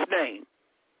Jesus' name.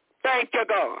 Thank you,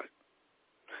 God.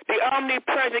 The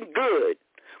omnipresent good,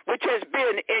 which has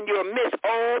been in your midst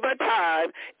all the time,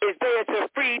 is there to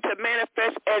free to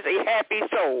manifest as a happy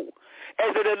soul,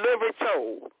 as a delivered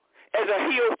soul, as a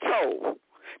healed soul.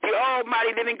 The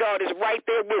almighty living God is right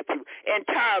there with you. In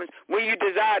times when you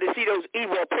desire to see those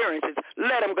evil appearances,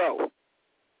 let them go.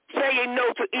 Saying no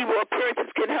to evil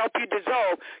appearances can help you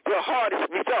dissolve your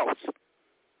hardest results.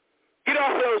 Get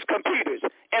off those computers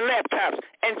and laptops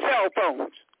and cell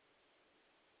phones.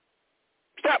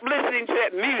 Stop listening to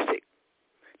that music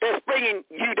that's bringing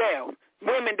you down,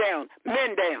 women down,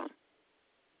 men down.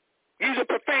 Using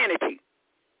profanity.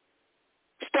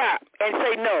 Stop and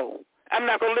say no. I'm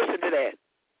not going to listen to that.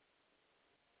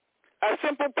 A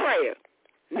simple prayer.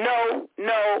 No,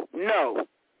 no, no.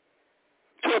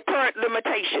 To apparent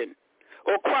limitation.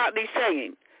 Or quietly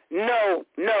saying, no,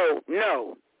 no,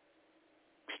 no.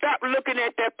 Stop looking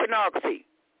at that pornography,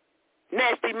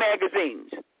 nasty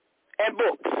magazines, and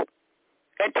books,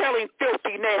 and telling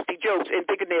filthy, nasty jokes and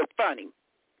thinking they're funny.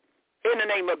 In the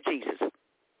name of Jesus.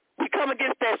 We come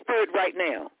against that spirit right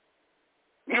now.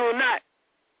 You will not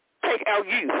take our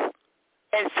youth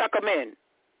and suck them in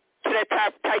to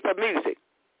that type of music,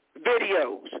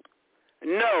 videos.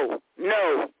 No,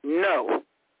 no, no.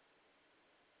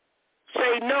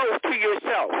 Say no to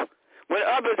yourself when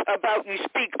others about you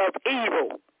speak of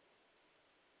evil.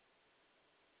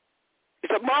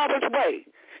 It's a marvelous way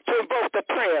to invoke the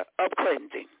prayer of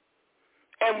cleansing.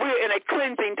 And we're in a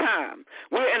cleansing time.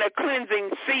 We're in a cleansing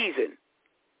season.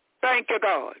 Thank you,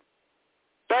 God.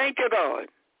 Thank you, God.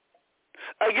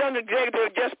 A young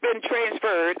executive just been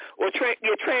transferred or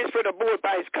transferred aboard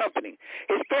by his company.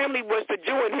 His family was to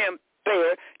join him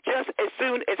there just as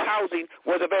soon as housing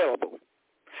was available.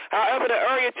 However, the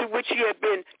area to which he had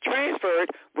been transferred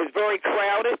was very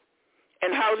crowded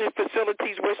and housing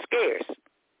facilities were scarce.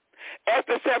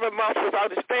 After several months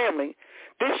without his family,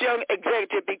 this young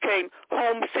executive became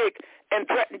homesick and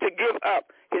threatened to give up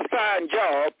his fine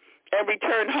job and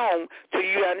return home to the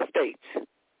United States,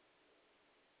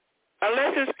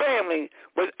 unless his family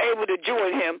was able to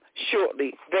join him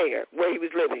shortly there where he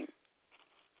was living.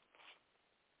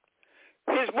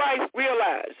 His wife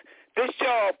realized this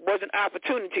job was an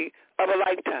opportunity of a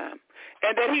lifetime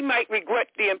and that he might regret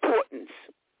the importance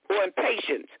or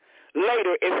impatience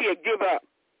later if he had given up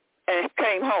and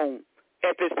came home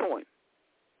at this point.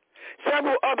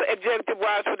 Several other executive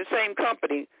wives for the same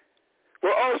company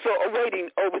were also awaiting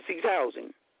overseas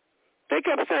housing. They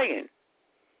kept saying,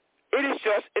 it is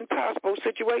just an impossible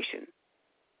situation.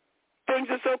 Things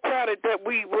are so crowded that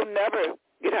we will never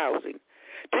get housing.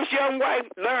 This young wife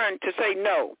learned to say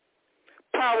no.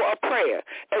 Power of prayer.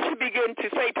 And she began to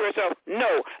say to herself,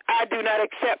 no, I do not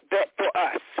accept that for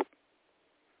us.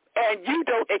 And you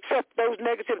don't accept those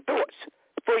negative thoughts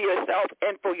for yourself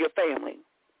and for your family.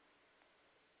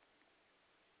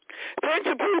 Then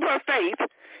to prove her faith,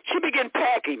 she began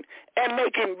packing and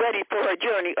making ready for her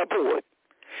journey aboard.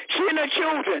 She and her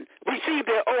children received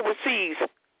their overseas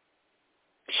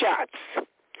shots,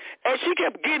 and she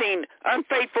kept getting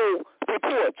unfaithful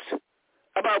reports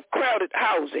about crowded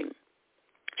housing.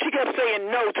 She kept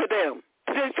saying no to them.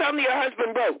 Then suddenly her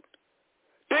husband wrote,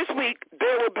 this week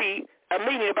there will be a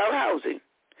meeting about housing.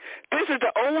 This is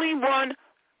the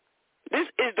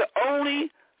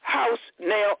only house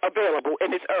now available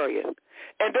in this area.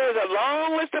 And there's a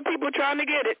long list of people trying to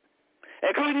get it,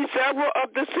 including several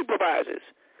of the supervisors.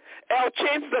 Our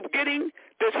chances of getting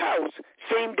this house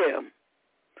seem dim.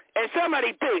 And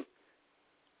somebody think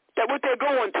that what they're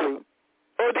going through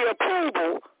or the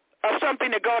approval of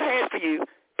something that God has for you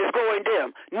is going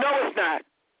dim. No, it's not.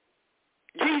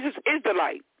 Jesus is the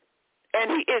light,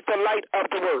 and he is the light of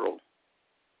the world.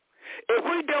 If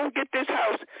we don't get this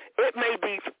house, it may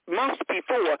be months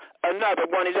before another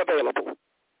one is available.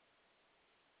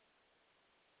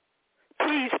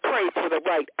 Please pray for the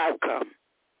right outcome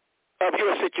of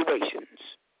your situations.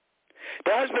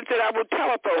 The husband said, I will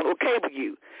telephone or cable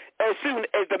you as soon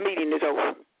as the meeting is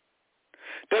over.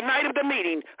 The night of the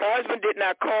meeting, her husband did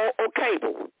not call or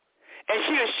cable, and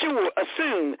she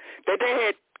assumed that they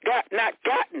had not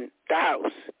gotten the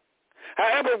house.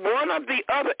 However, one of the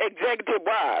other executive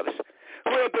wives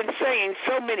who have been saying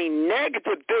so many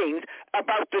negative things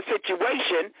about the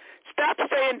situation, stop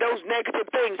saying those negative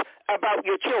things about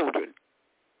your children,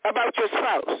 about your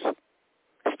spouse.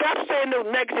 Stop saying those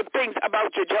negative things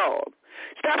about your job.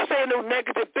 Stop saying those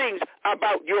negative things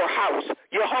about your house,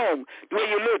 your home, where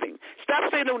you're living.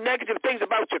 Stop saying those negative things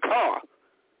about your car.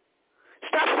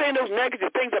 Stop saying those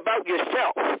negative things about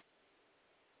yourself.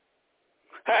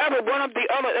 However, one of the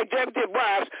other executive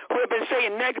wives who have been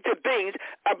saying negative things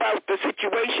about the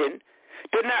situation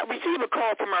did not receive a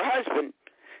call from her husband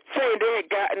saying they had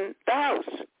gotten the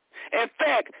house. In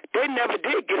fact, they never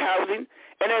did get housing,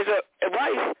 and as a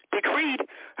wife decreed,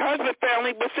 her husband's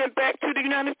family was sent back to the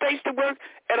United States to work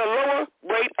at a lower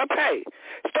rate of pay.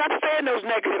 Stop saying those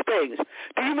negative things.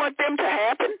 Do you want them to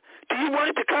happen? Do you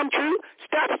want it to come true?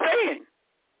 Stop saying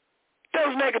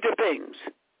those negative things.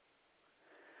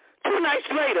 2 nights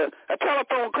later, a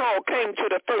telephone call came to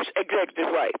the first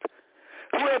executive wife,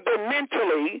 who had been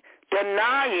mentally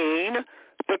denying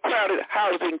the crowded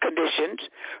housing conditions.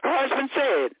 Her husband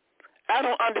said, I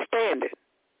don't understand it.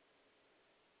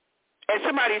 And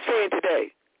somebody's saying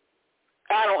today,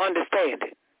 I don't understand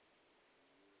it.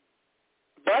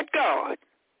 But God,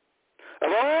 of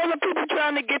all the people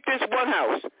trying to get this one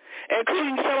house,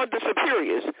 including some of the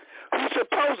superiors who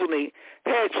supposedly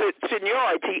had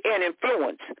seniority and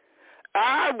influence,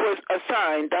 I was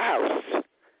assigned the house.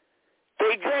 The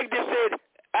executive said,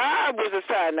 I was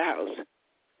assigned the house.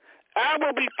 I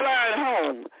will be flying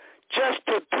home just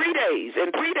for 3 days.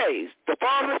 In 3 days, the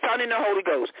Father, the Son, and the Holy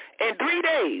Ghost. In 3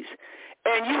 days,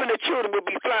 and you and the children will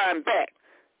be flying back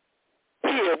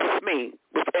here with me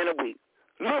within a week.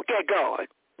 Look at God.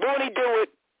 Won't he do it?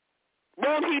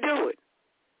 Won't he do it?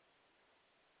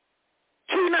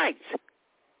 2 nights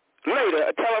later,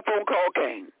 a telephone call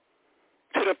came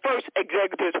to the first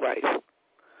executive's wife,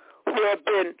 who had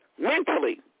been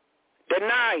mentally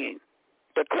denying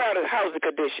the crowded housing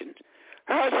conditions.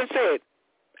 Her husband said,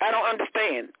 I don't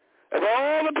understand. Of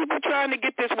all the people trying to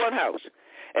get this one house,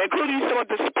 including some of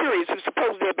the superiors who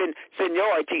supposedly have been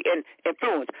seniority and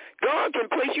influence, God can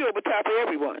place you over top of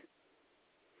everyone.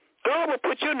 God will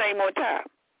put your name on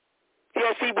top.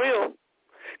 Yes, he will.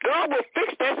 God will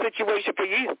fix that situation for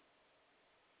you.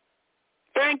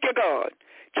 Thank you, God.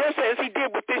 Just as he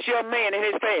did with this young man and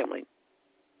his family.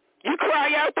 You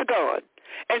cry out to God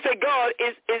and say, God,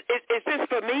 is this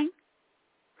for me?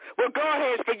 What God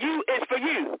has for you is for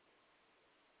you.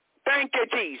 Thank you,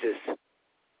 Jesus.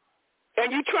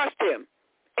 And you trust him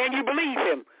and you believe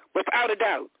him without a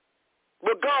doubt.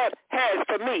 What God has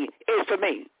for me is for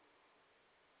me.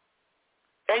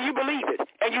 And you believe it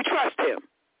and you trust him.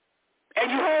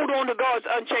 And you hold on to God's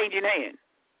unchanging hand,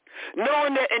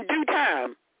 knowing that in due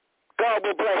time, God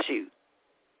will bless you.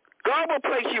 God will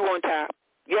place you on top.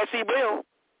 Yes, he will.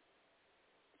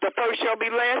 The first shall be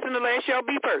last and the last shall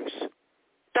be first.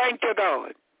 Thank you,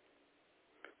 God.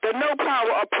 The no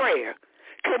power of prayer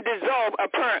can dissolve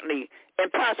apparently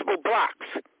impossible blocks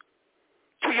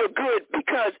to your good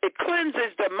because it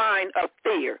cleanses the mind of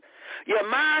fear. Your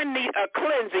mind needs a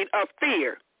cleansing of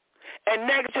fear and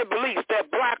negative beliefs that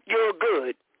block your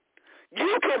good.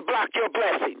 You can block your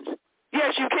blessings.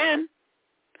 Yes, you can.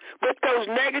 With those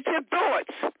negative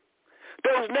thoughts,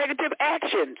 those negative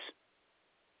actions,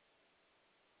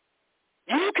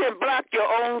 you can block your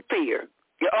own fear,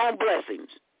 your own blessings.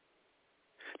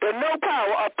 The no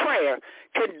power of prayer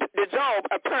can dissolve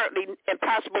apparently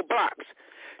impossible blocks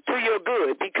to your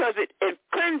good because it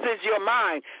cleanses your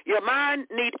mind. Your mind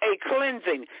needs a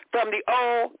cleansing from the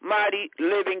almighty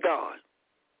living God.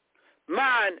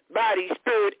 Mind, body,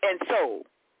 spirit, and soul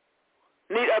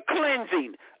need a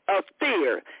cleansing of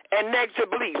fear and negative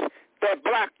beliefs that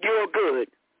block your good.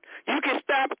 You can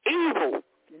stop evil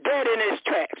dead in its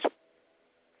tracks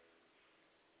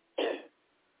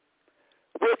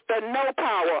with the no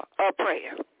power of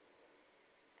prayer.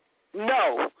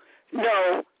 No,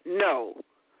 no, no.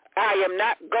 I am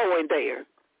not going there.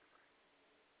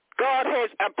 God has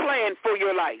a plan for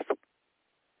your life.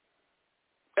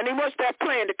 And he wants that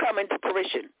plan to come into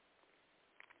fruition.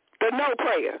 The no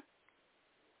prayer.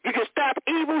 You can stop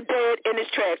evil dead in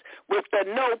its tracks with the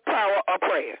no power of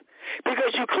prayer.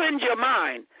 Because you cleanse your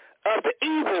mind of the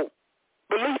evil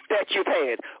belief that you've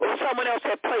had or someone else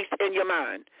had placed in your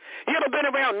mind. You ever been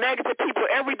around negative people?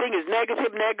 Everything is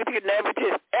negative,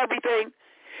 everything.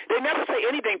 They never say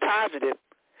anything positive.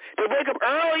 They wake up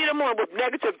early in the morning with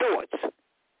negative thoughts.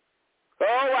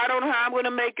 Oh, I don't know how I'm going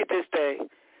to make it this day.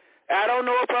 I don't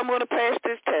know if I'm going to pass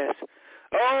this test.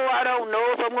 Oh, I don't know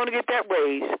if I'm going to get that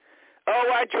raise. Oh,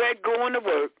 I dread going to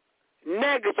work.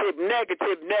 Negative,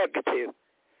 negative, negative.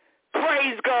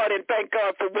 Praise God and thank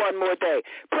God for one more day.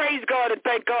 Praise God and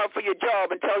thank God for your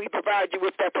job until he provides you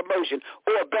with that promotion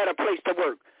or a better place to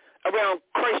work around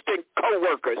Christian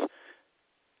co-workers.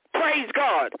 Praise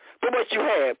God for what you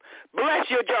have. Bless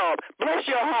your job. Bless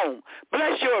your home.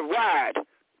 Bless your ride.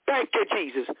 Thank you,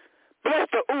 Jesus. Bless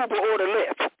the Uber or the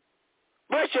Lyft.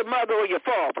 Bless your mother or your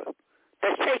father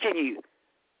that's taking you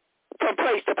from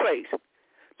place to place.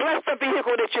 Bless the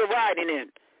vehicle that you're riding in.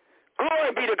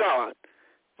 Glory be to God.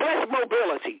 Bless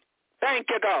mobility. Thank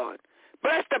you, God.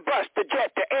 Bless the bus, the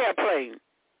jet, the airplane,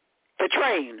 the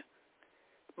train.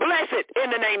 Bless it in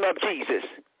the name of Jesus.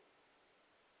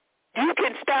 You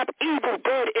can stop evil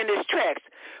dead in its tracks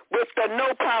with the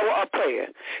no power of prayer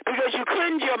because you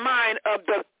cleanse your mind of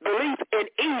the belief in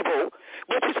evil,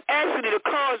 which is actually the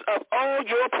cause of all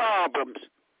your problems.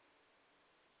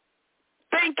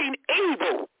 Thinking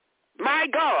evil, my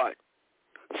God,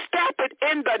 stop it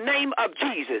in the name of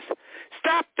Jesus.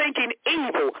 Stop thinking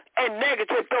evil and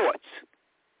negative thoughts.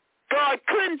 God,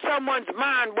 cleanse someone's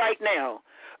mind right now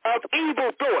of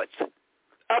evil thoughts,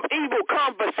 of evil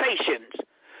conversations,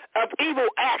 of evil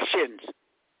actions.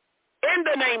 In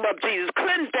the name of Jesus,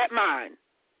 cleanse that mind.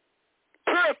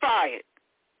 Purify it.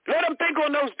 Let them think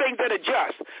on those things that are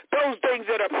just, those things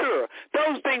that are pure,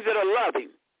 those things that are loving.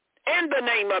 In the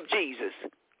name of Jesus.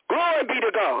 Glory be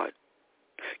to God.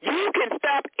 You can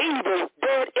stop evil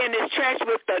dead in its tracks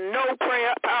with the no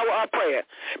power of prayer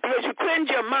because you cleanse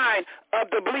your mind of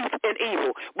the belief in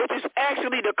evil, which is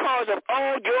actually the cause of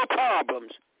all your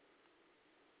problems.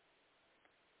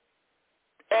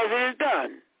 As it is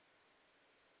done,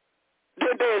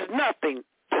 then there is nothing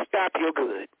to stop your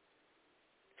good.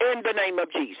 In the name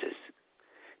of Jesus.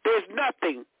 There's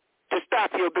nothing to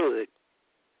stop your good.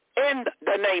 in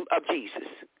the name of Jesus.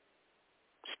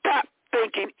 Stop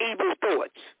thinking evil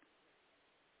thoughts.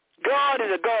 God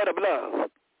is a God of love.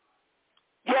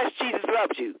 Yes, Jesus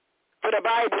loves you, for the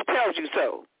Bible tells you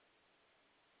so.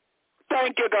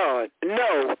 Thank you, God.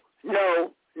 No,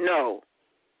 no, no.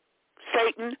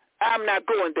 Satan, I'm not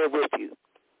going there with you.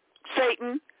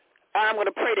 Satan, I'm going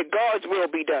to pray that God's will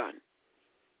be done.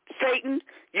 Satan,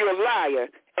 you're a liar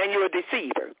and you're a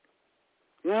deceiver.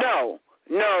 No,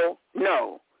 no,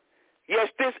 no. Yes,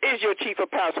 this is your chief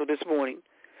apostle this morning,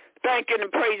 thanking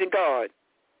and praising God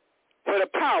for the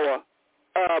power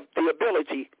of the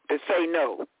ability to say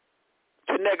no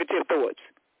to negative thoughts.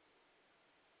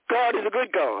 God is a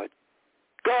good God.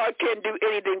 God can do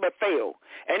anything but fail.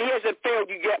 And he hasn't failed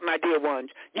you yet, my dear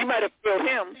ones. You might have failed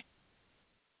him.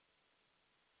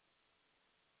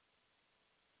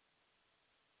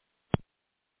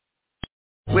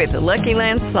 With the Lucky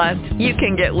Land Slots, you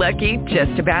can get lucky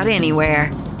just about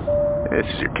anywhere.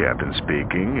 This is your captain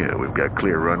speaking. We've got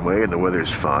clear runway and the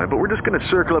weather's fine, but we're just going to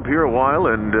circle up here a while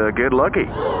and get lucky.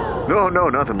 No,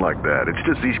 nothing like that. It's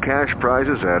just these cash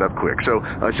prizes add up quick. So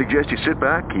I suggest you sit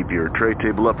back, keep your tray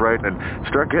table upright, and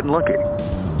start getting lucky.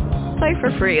 Play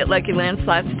for free at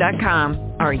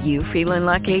LuckyLandSlots.com. Are you feeling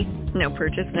lucky? No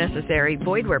purchase necessary.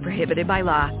 Void where prohibited by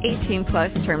law.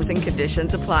 18+ terms and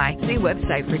conditions apply. See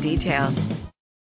website for details.